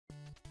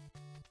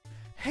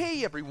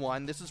Hey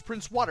everyone, this is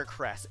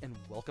PrinceWatercress, and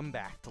welcome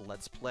back to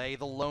Let's Play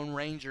the Lone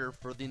Ranger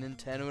for the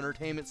Nintendo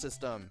Entertainment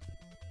System.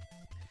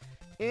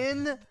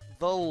 In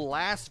the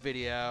last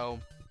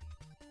video,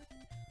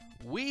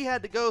 we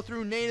had to go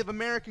through Native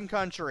American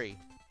country,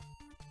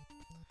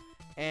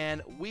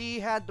 and we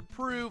had to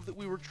prove that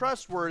we were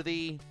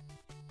trustworthy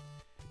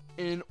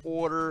in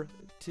order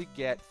to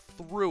get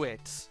through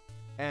it.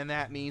 And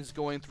that means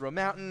going through a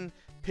mountain,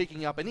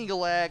 picking up an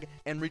eagle egg,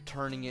 and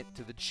returning it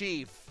to the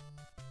chief.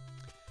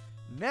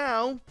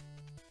 Now,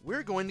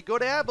 we're going to go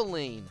to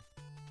Abilene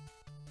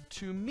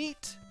to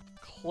meet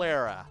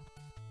Clara.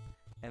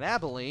 And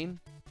Abilene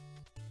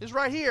is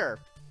right here.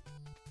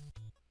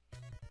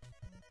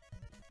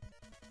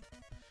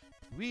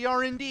 We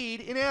are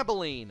indeed in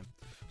Abilene.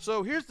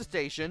 So here's the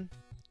station.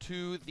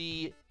 To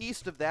the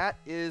east of that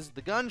is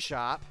the gun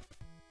shop.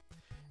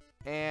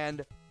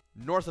 And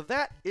north of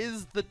that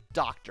is the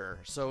doctor.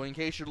 So in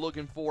case you're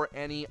looking for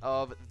any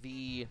of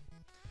the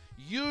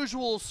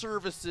usual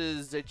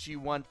services that you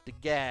want to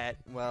get,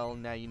 well,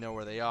 now you know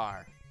where they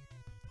are.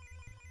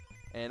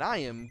 And I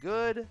am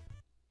good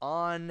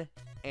on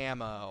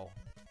ammo.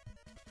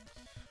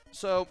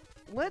 So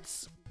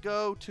let's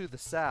go to the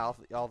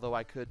south, although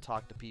I could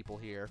talk to people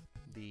here.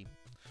 The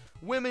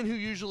women who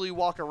usually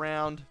walk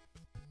around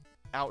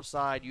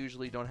outside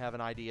usually don't have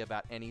an idea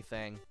about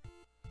anything.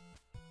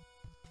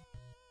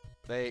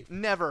 They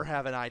never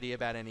have an idea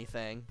about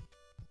anything,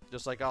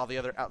 just like all the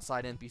other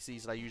outside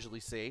NPCs that I usually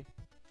see.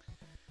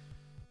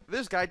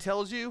 This guy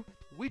tells you,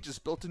 we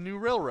just built a new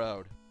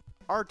railroad.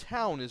 Our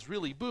town is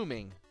really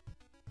booming.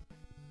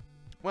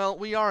 Well,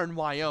 we are in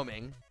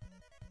Wyoming,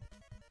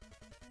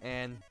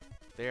 and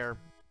they're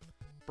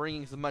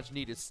bringing some much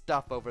needed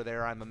stuff over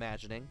there, I'm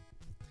imagining.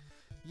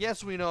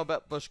 Yes, we know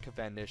about Bush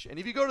Cavendish, and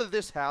if you go to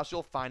this house,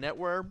 you'll find out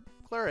where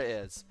Clara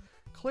is.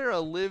 Clara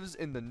lives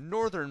in the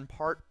northern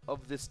part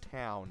of this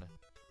town.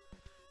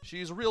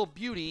 She's a real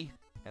beauty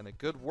and a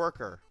good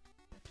worker.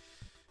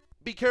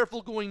 Be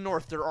careful going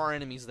north, there are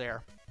enemies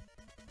there.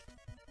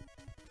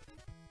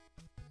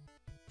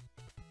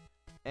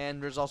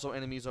 And there's also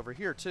enemies over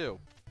here, too.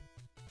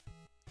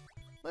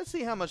 Let's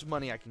see how much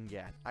money I can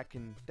get. I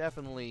can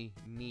definitely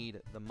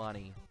need the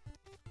money.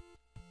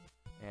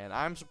 And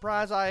I'm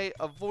surprised I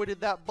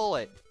avoided that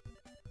bullet.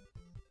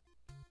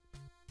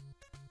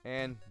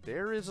 And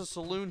there is a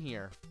saloon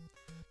here.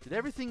 Did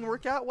everything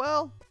work out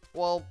well?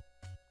 Well,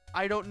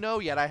 I don't know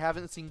yet. I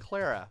haven't seen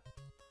Clara.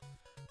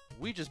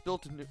 We just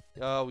built a new...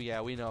 Oh,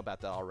 yeah, we know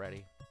about that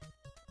already.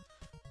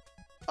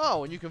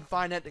 Oh, and you can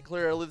find out that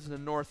Clara lives in the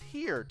north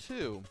here,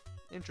 too.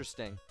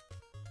 Interesting.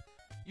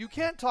 You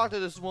can't talk to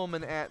this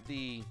woman at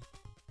the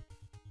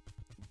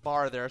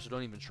bar there, so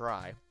don't even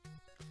try.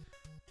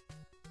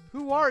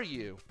 Who are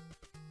you?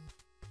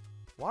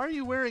 Why are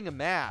you wearing a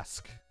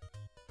mask?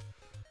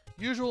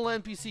 Usual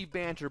NPC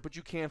banter, but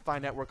you can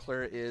find out where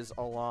Clara is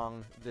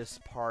along this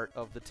part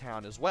of the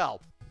town as well.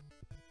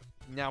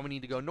 Now we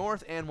need to go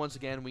north, and once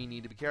again, we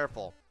need to be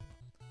careful.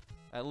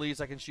 At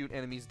least I can shoot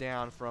enemies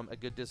down from a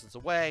good distance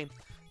away,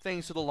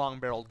 thanks to the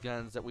long-barreled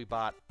guns that we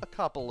bought a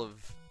couple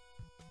of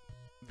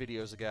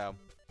videos ago.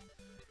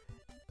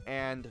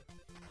 And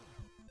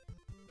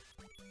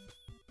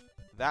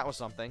that was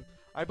something.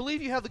 I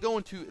believe you have to go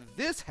into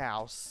this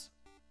house,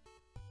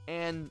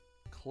 and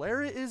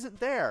Clara isn't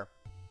there.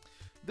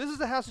 This is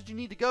the house that you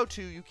need to go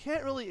to. You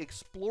can't really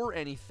explore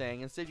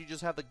anything. Instead, you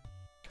just have to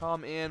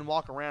come in,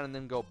 walk around, and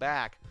then go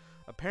back.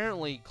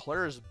 Apparently,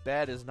 Clara's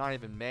bed is not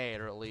even made,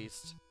 or at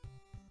least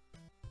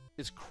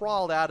is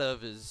crawled out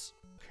of as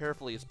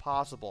carefully as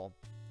possible.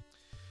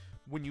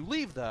 When you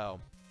leave,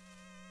 though,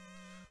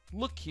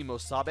 look,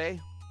 Kimosabe,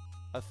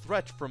 a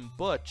threat from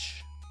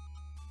Butch.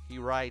 He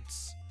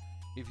writes,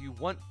 if you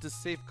want to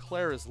save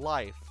Clara's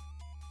life,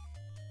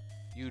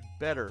 you'd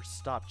better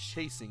stop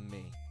chasing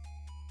me.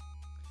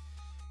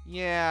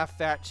 Yeah,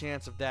 fat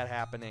chance of that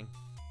happening.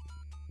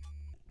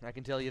 I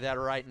can tell you that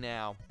right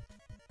now.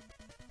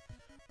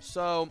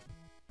 So,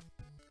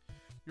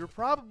 you're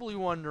probably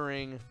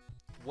wondering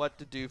what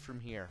to do from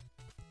here.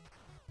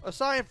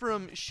 Aside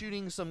from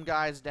shooting some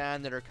guys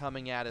down that are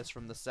coming at us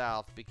from the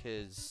south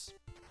because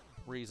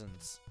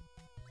reasons.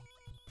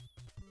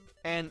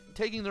 And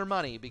taking their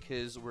money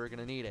because we're going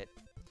to need it.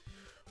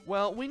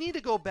 Well, we need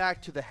to go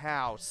back to the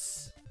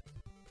house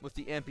with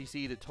the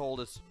NPC that told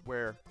us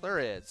where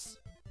Clara is.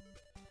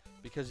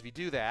 Because if you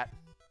do that,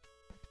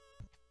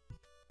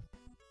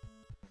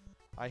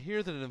 I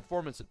hear that an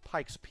informant's at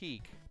Pike's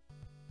Peak.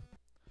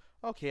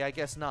 Okay, I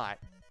guess not.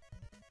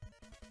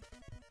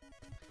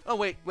 Oh,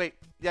 wait,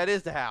 that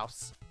is the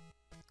house.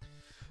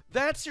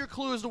 That's your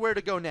clue as to where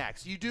to go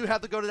next. You do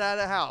have to go to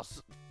that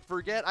house.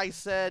 Forget I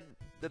said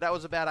that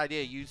was a bad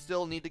idea. You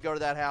still need to go to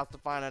that house to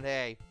find out,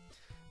 hey,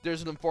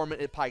 there's an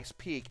informant at Pike's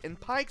Peak. And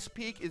Pike's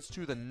Peak is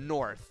to the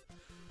north.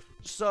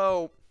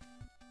 So,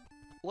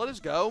 let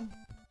us go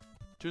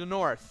to the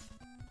north.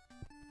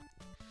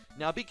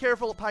 Now, be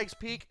careful at Pike's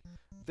Peak.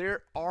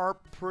 There are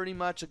pretty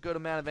much a good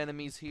amount of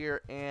enemies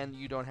here, and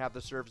you don't have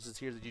the services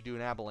here that you do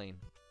in Abilene.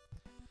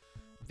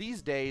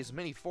 These days,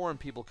 many foreign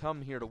people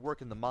come here to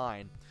work in the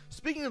mine.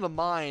 Speaking of the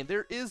mine,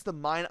 there is the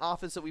mine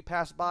office that we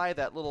passed by,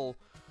 that little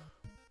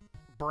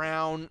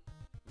brown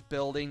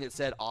building that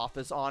said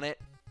office on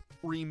it.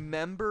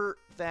 Remember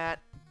that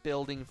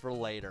building for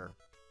later.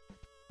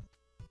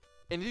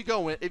 And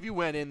if you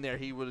went in there,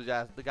 he would have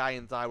asked, the guy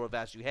inside would have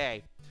asked you,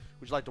 "Hey,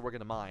 would you like to work in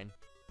the mine?"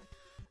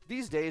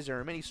 These days, there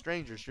are many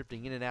strangers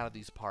drifting in and out of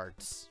these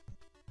parts.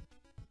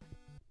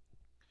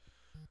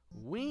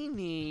 We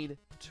need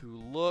to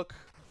look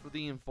for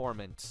the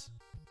informant.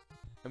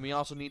 And we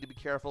also need to be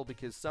careful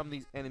because some of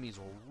these enemies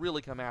will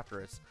really come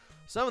after us.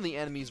 Some of the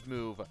enemies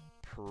move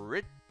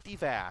pretty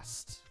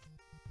fast.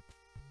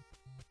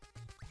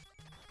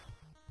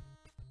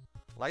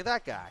 Like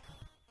that guy.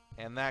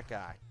 And that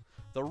guy.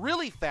 The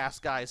really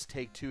fast guys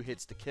take 2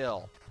 hits to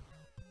kill.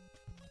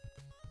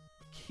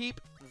 Keep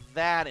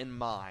that in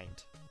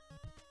mind.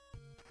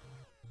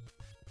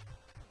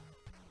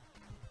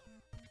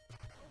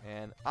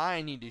 And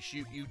I need to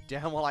shoot you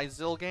down while I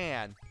still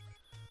can.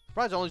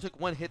 Surprised I only took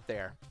 1 hit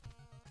there.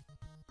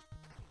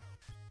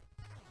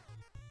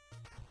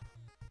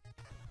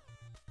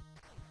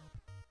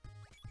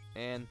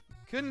 And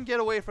couldn't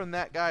get away from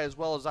that guy as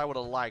well as I would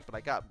have liked, but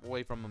I got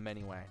away from him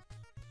anyway.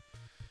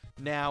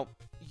 Now,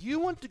 you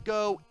want to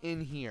go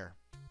in here.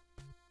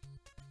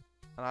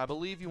 And I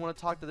believe you want to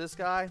talk to this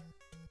guy.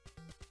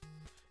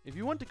 If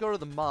you want to go to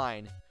the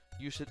mine,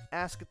 you should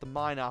ask at the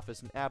mine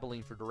office in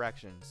Abilene for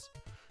directions.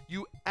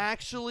 You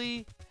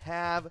actually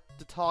have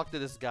to talk to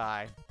this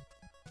guy,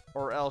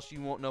 or else you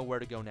won't know where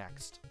to go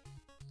next.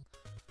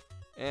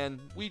 And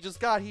we just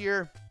got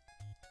here.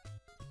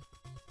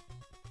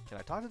 Can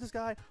I talk to this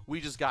guy? We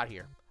just got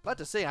here. About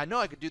to say, I know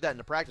I could do that in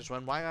the practice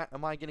run. Why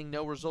am I getting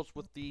no results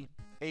with the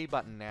A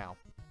button now?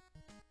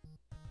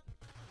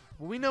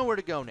 Well, we know where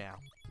to go now.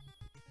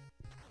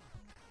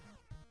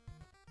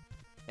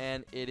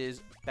 And it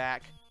is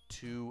back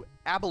to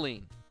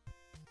Abilene.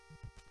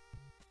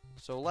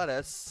 So let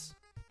us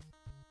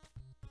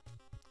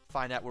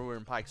find out where we're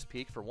in Pikes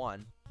Peak for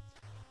one.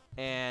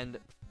 And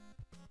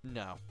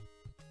no.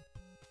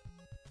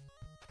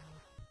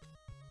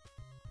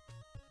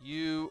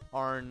 You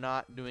are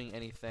not doing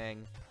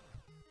anything.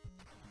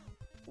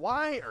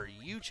 Why are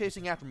you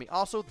chasing after me?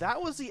 Also,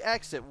 that was the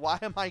exit. Why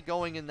am I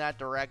going in that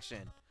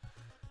direction?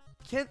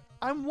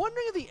 I'm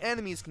wondering if the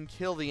enemies can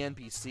kill the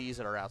NPCs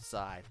that are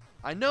outside.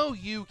 I know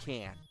you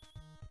can.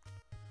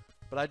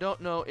 But I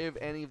don't know if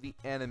any of the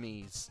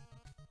enemies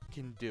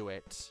can do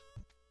it.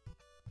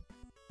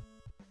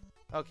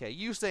 Okay,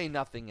 you say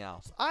nothing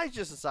else. I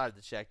just decided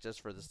to check just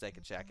for the sake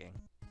of checking.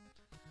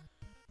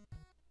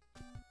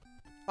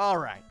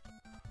 Alright.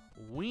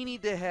 We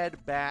need to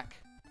head back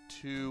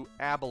to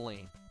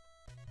Abilene.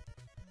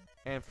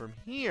 And from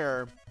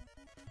here,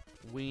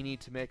 we need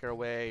to make our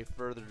way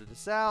further to the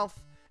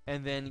south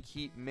and then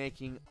keep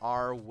making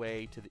our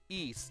way to the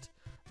east.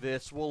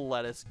 This will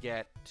let us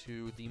get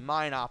to the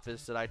mine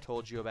office that I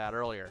told you about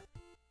earlier.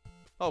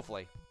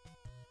 Hopefully.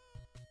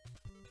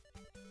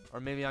 Or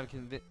maybe I'm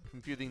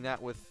confusing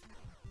that with...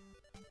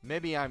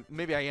 Maybe I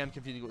am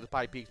confusing it with the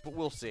Pie Peaks, but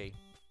we'll see.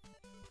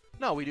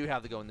 No, we do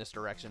have to go in this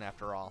direction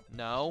after all.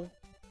 No?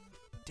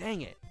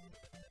 Dang it.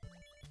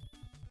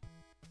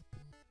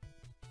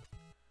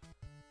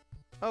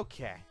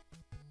 Okay.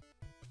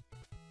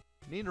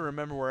 Need to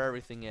remember where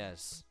everything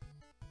is.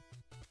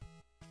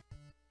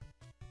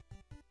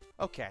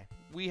 Okay.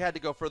 We had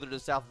to go further to the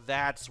south.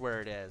 That's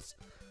where it is.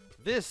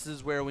 This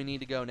is where we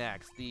need to go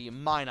next. The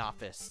mine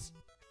office.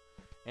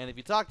 And if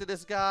you talk to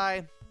this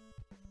guy,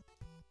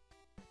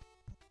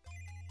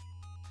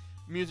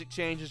 music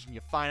changes and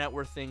you find out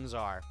where things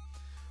are.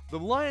 The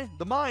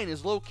mine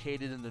is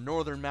located in the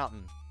northern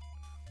mountain.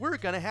 We're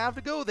gonna have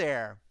to go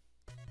there.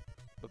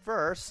 But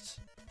first,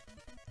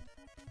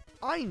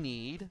 I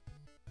need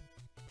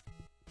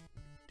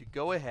to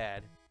go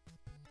ahead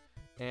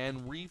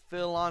and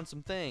refill on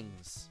some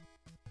things.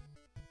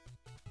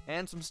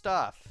 And some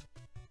stuff.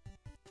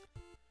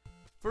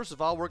 First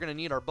of all, we're gonna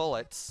need our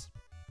bullets,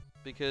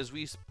 because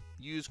we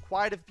used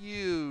quite a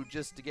few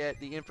just to get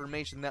the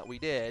information that we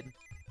did.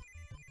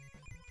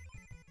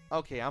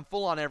 Okay, I'm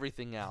full on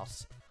everything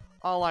else.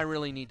 All I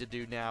really need to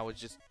do now is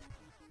just...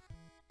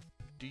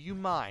 Do you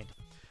mind?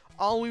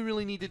 All we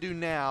really need to do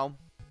now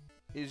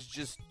is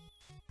just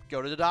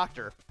go to the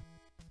doctor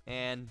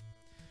and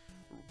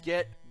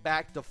get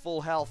back to full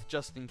health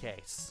just in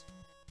case.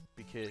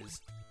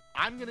 Because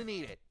I'm gonna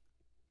need it.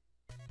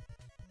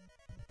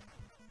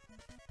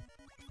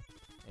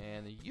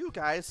 And you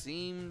guys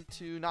seem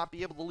to not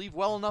be able to leave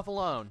well enough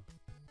alone.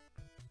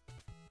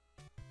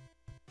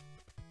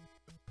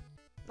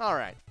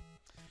 Alright.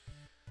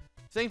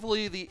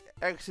 Thankfully, the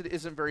exit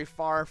isn't very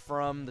far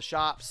from the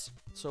shops,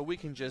 so we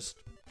can just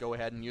go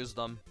ahead and use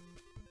them.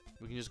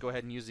 We can just go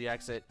ahead and use the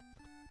exit.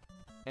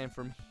 And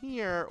from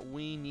here,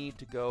 we need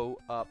to go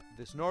up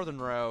this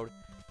northern road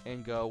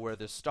and go where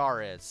the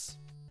star is.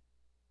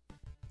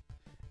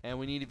 And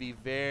we need to be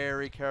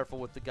very careful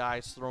with the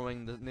guys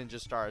throwing the ninja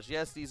stars.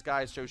 Yes, these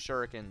guys show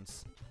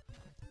shurikens.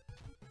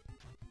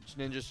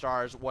 Ninja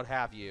stars, what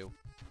have you.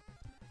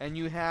 And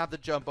you have to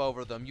jump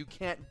over them. You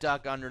can't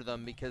duck under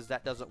them because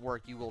that doesn't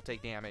work. You will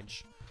take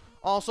damage.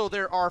 Also,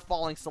 there are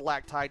falling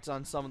stalactites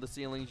on some of the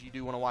ceilings. You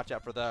do want to watch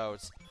out for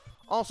those.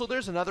 Also,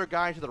 there's another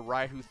guy to the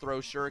right who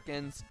throws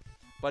shurikens.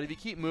 But if you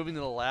keep moving to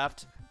the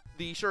left,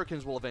 the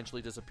shurikens will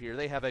eventually disappear.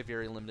 They have a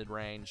very limited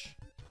range.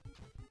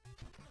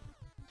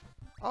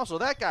 Also,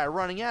 that guy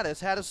running at us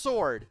had a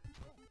sword.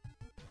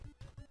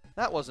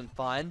 That wasn't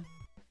fun.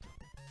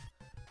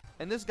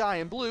 And this guy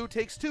in blue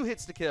takes 2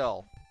 hits to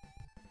kill.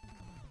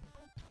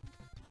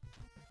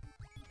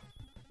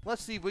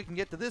 Let's see if we can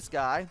get to this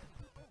guy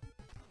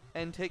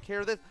and take care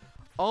of this.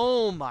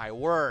 Oh my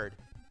word.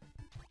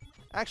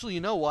 Actually,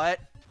 you know what?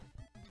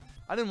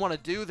 I didn't want to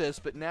do this,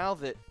 but now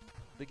that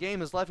the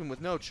game has left him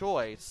with no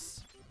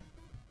choice,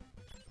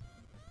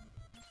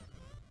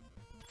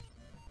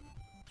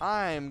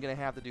 I'm going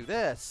to have to do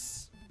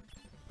this.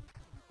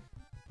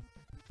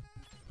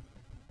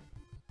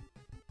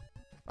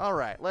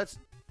 Alright, let's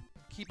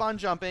keep on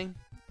jumping.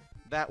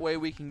 That way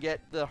we can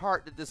get the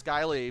heart that this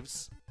guy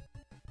leaves.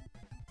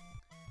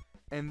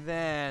 And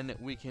then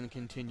we can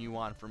continue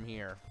on from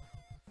here.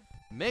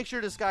 Make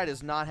sure this guy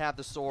does not have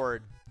the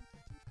sword.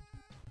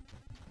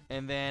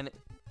 And then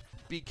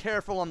be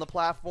careful on the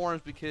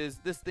platforms because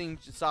this thing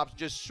stops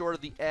just short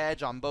of the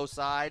edge on both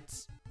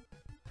sides.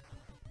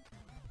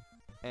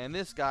 And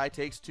this guy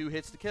takes 2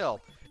 hits to kill.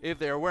 If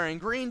they're wearing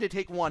green, they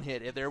take 1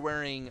 hit. If they're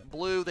wearing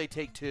blue, they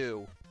take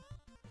 2.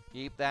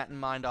 Keep that in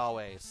mind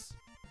always.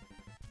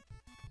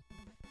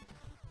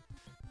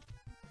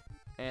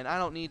 And I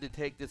don't need to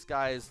take this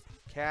guy's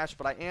cash,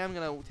 but I am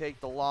going to take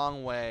the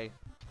long way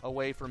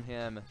away from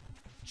him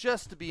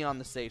just to be on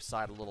the safe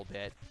side a little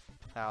bit.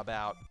 How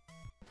about?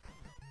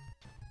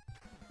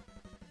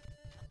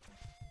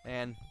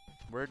 And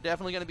we're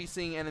definitely going to be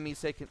seeing enemies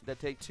that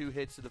take 2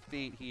 hits to the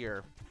feet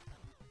here.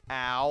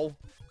 Ow.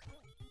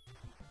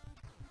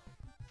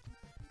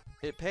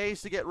 It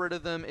pays to get rid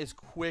of them as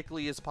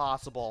quickly as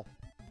possible.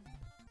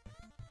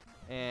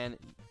 And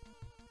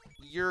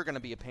you're going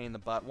to be a pain in the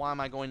butt. Why am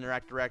I going in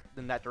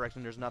that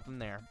direction? There's nothing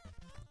there.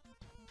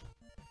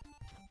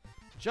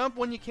 Jump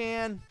when you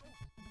can.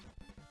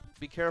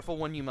 Be careful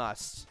when you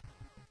must.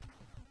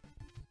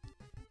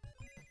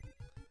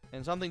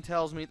 And something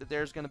tells me that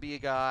there's going to be a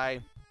guy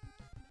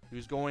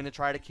who's going to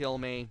try to kill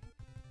me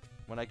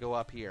when I go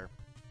up here.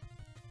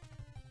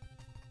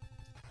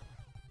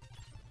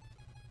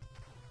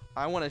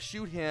 I want to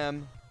shoot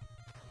him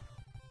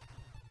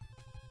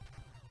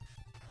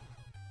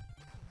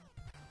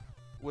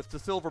with the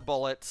silver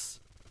bullets.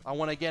 I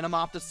want to get him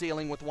off the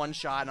ceiling with 1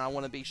 shot, and I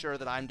want to be sure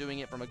that I'm doing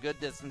it from a good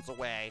distance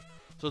away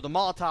so the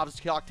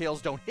Molotovs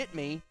cocktails don't hit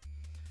me,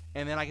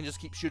 and then I can just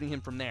keep shooting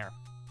him from there.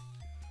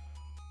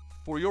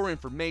 For your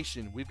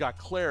information, we've got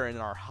Clara in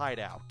our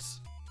hideout.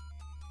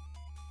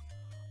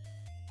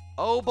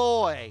 Oh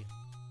boy!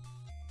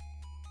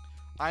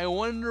 I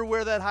wonder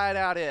where that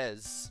hideout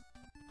is.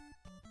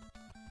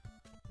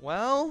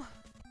 Well,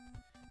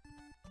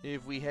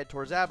 if we head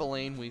towards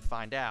Abilene, we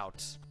find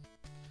out.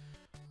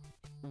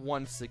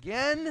 Once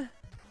again,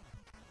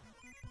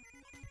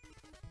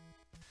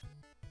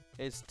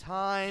 it's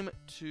time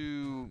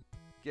to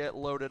get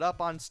loaded up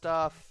on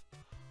stuff.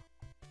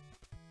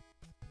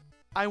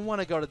 I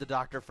want to go to the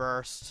doctor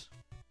first.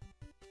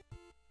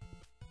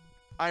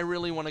 I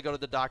really want to go to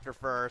the doctor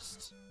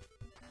first.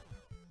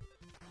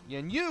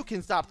 And you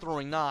can stop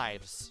throwing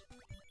knives.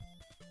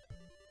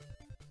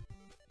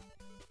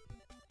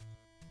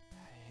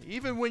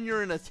 Even when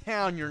you're in a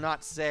town, you're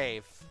not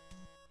safe.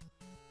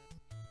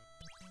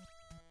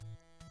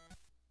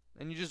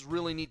 And you just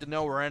really need to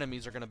know where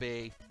enemies are going to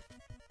be.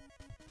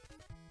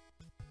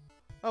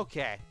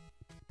 Okay.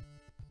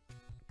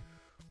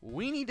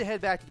 We need to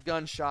head back to the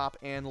gun shop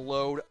and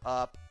load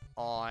up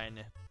on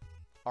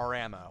our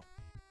ammo.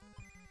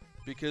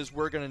 Because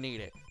we're going to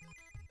need it.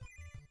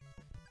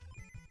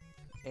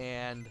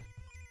 And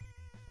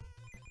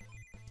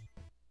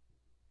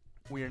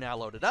we are now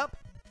loaded up.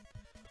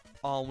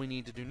 All we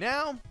need to do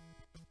now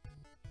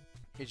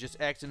is just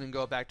exit and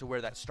go back to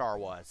where that star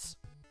was.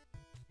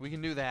 We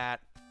can do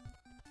that.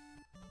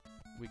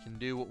 We can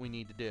do what we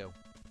need to do.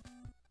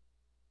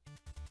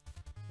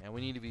 And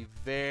we need to be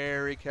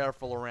very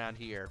careful around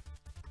here.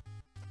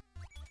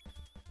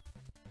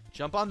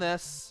 Jump on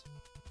this.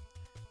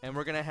 And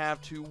we're going to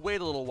have to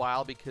wait a little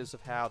while because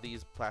of how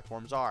these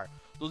platforms are.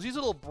 So these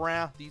little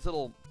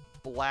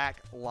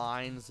black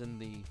lines in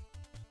the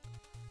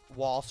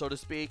wall, so to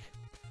speak,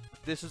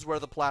 this is where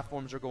the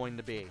platforms are going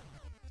to be.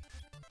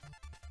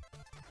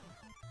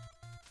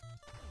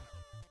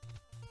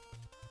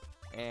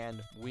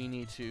 And we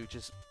need to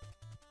just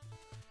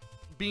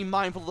be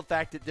mindful of the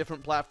fact that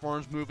different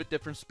platforms move at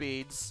different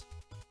speeds.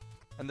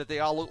 And that they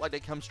all look like they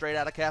come straight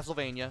out of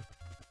Castlevania.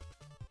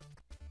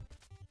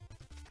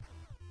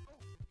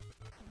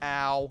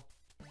 Ow.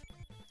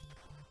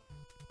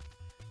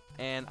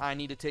 And I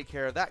need to take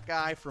care of that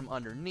guy from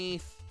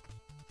underneath.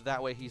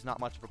 That way he's not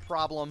much of a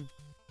problem.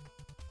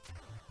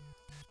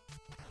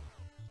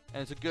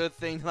 And it's a good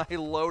thing that I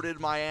loaded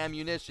my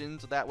ammunition,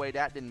 so that way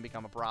that didn't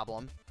become a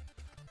problem.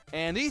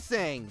 And these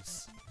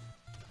things!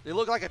 They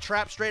look like a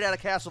trap straight out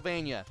of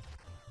Castlevania.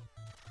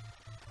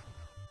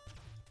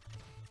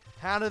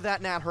 How did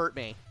that not hurt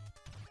me?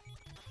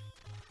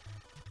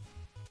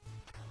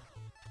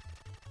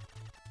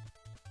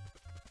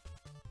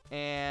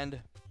 And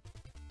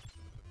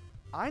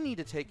I need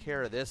to take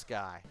care of this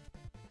guy.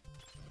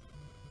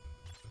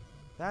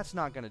 That's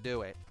not going to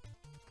do it.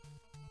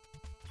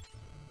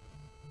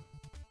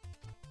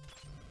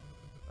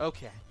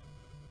 Okay.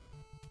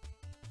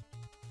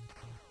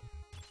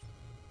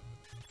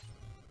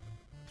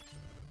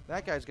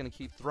 That guy's going to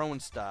keep throwing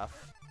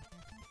stuff.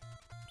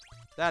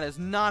 That is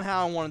not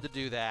how I wanted to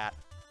do that.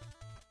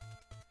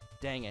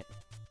 Dang it.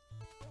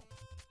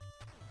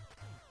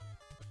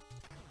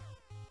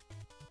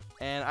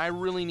 And I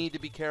really need to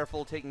be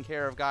careful taking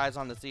care of guys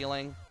on the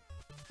ceiling,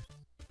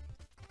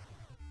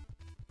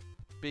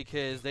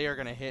 because they are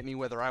going to hit me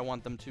whether I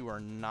want them to or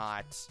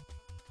not.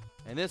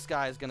 And this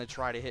guy is going to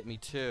try to hit me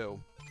too.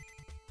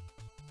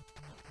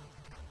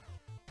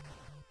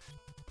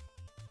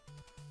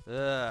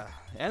 Ugh.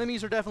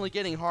 Enemies are definitely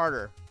getting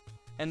harder.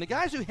 And the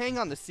guys who hang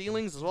on the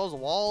ceilings as well as the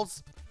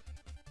walls,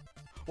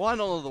 well, I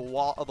don't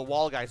know the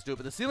wall guys do it,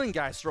 but the ceiling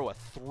guys throw a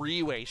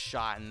three-way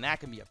shot, and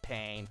that can be a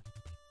pain.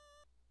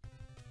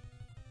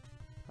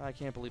 I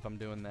can't believe I'm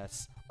doing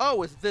this.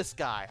 Oh, it's this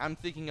guy. I'm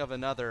thinking of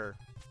another.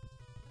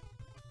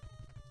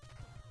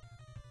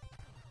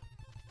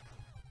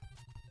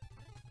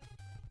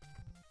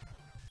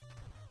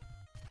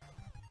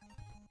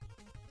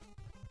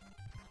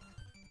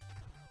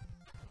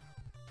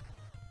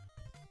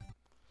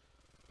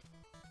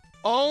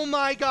 Oh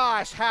my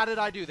gosh, how did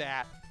I do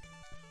that?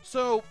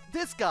 So,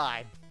 this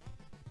guy.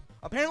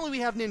 Apparently we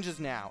have ninjas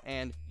now,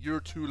 and you're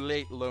too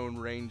late, Lone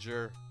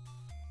Ranger.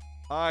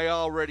 I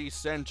already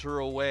sent her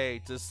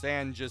away to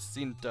San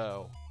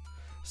Jacinto.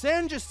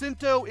 San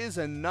Jacinto is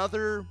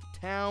another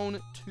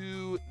town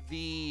to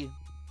the...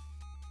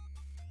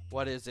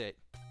 What is it?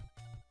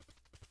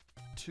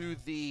 To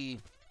the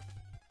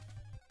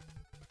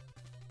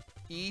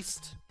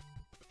east.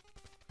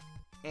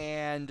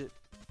 And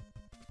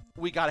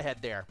we gotta head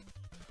there.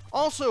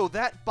 Also,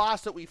 that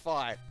boss that we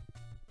fought.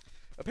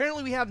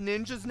 Apparently we have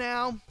ninjas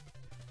now.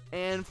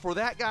 And for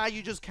that guy,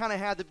 you just kind of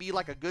had to be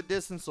like a good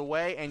distance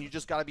away, and you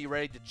just got to be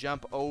ready to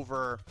jump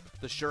over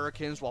the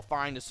shurikens while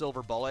firing the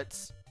silver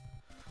bullets.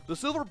 The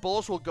silver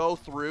bullets will go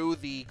through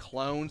the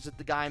clones that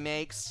the guy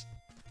makes,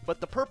 but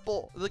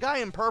the guy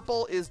in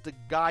purple is the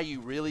guy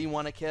you really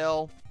want to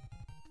kill.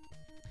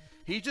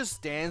 He just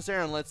stands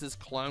there and lets his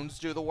clones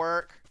do the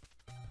work.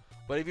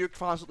 But if you're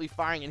constantly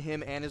firing at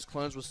him and his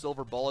clones with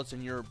silver bullets,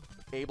 and you're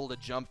able to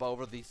jump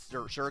over these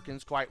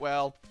shurikens quite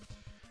well,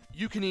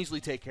 you can easily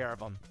take care of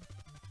them.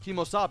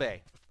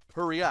 Kimosabe,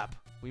 hurry up.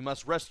 We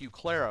must rescue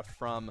Clara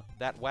from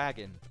that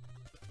wagon.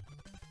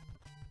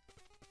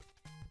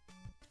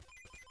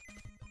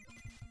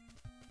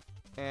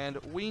 And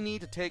we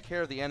need to take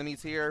care of the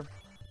enemies here.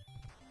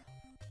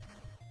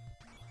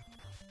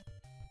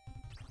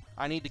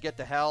 I need to get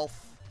the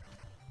health.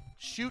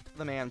 Shoot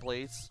the man,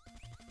 please.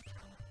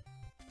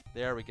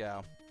 There we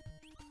go.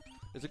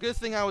 It's a good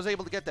thing I was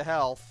able to get the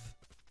health.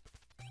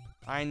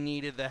 I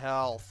needed the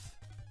health.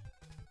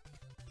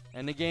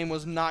 And the game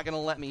was not going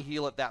to let me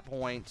heal at that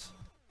point.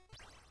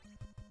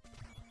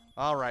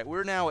 Alright,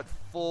 we're now at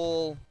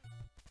full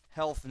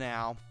health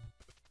now.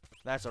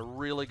 That's a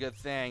really good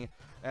thing,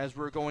 as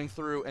we're going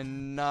through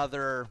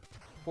another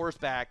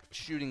horseback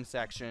shooting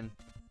section.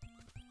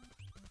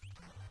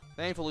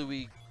 Thankfully,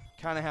 we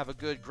kind of have a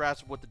good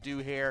grasp of what to do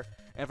here.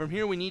 And from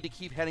here, we need to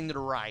keep heading to the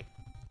right.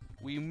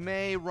 We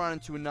may run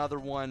into another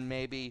one,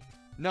 maybe.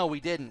 No,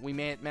 we didn't. We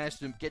managed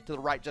to get to the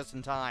right just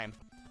in time.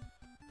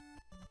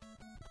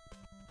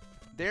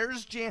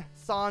 There's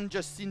San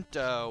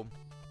Jacinto.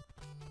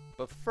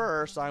 But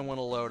first, I want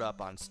to load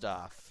up on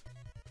stuff.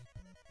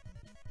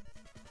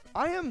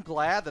 I am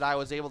glad that I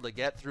was able to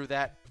get through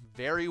that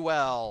very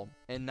well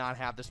and not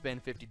have to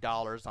spend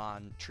 $50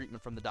 on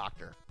treatment from the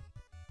doctor.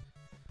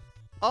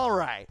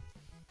 Alright.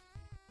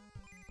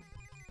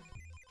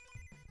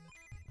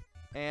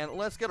 And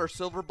let's get our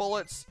silver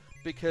bullets,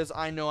 because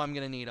I know I'm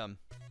going to need them.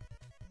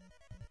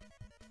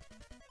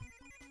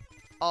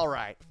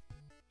 Alright.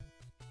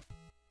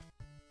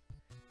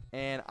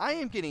 And I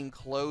am getting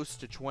close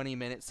to 20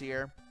 minutes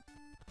here.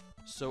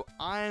 So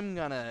I'm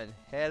gonna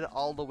head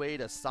all the way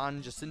to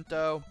San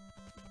Jacinto.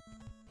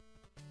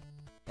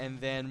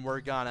 And then we're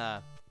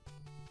gonna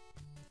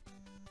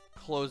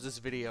close this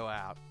video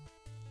out.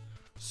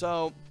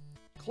 So,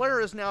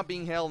 Clara is now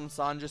being held in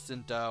San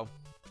Jacinto.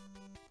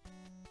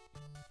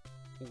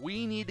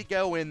 We need to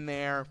go in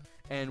there,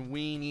 and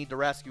we need to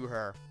rescue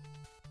her.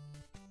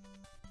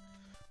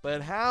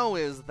 But how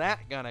is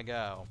that gonna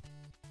go?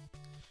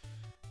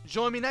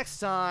 Join me next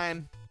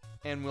time,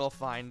 and we'll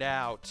find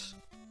out.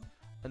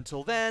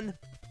 Until then,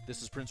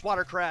 this is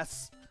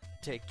PrinceWatercress.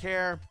 Take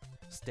care,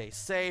 stay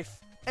safe,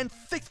 and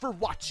thanks for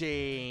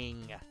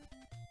watching!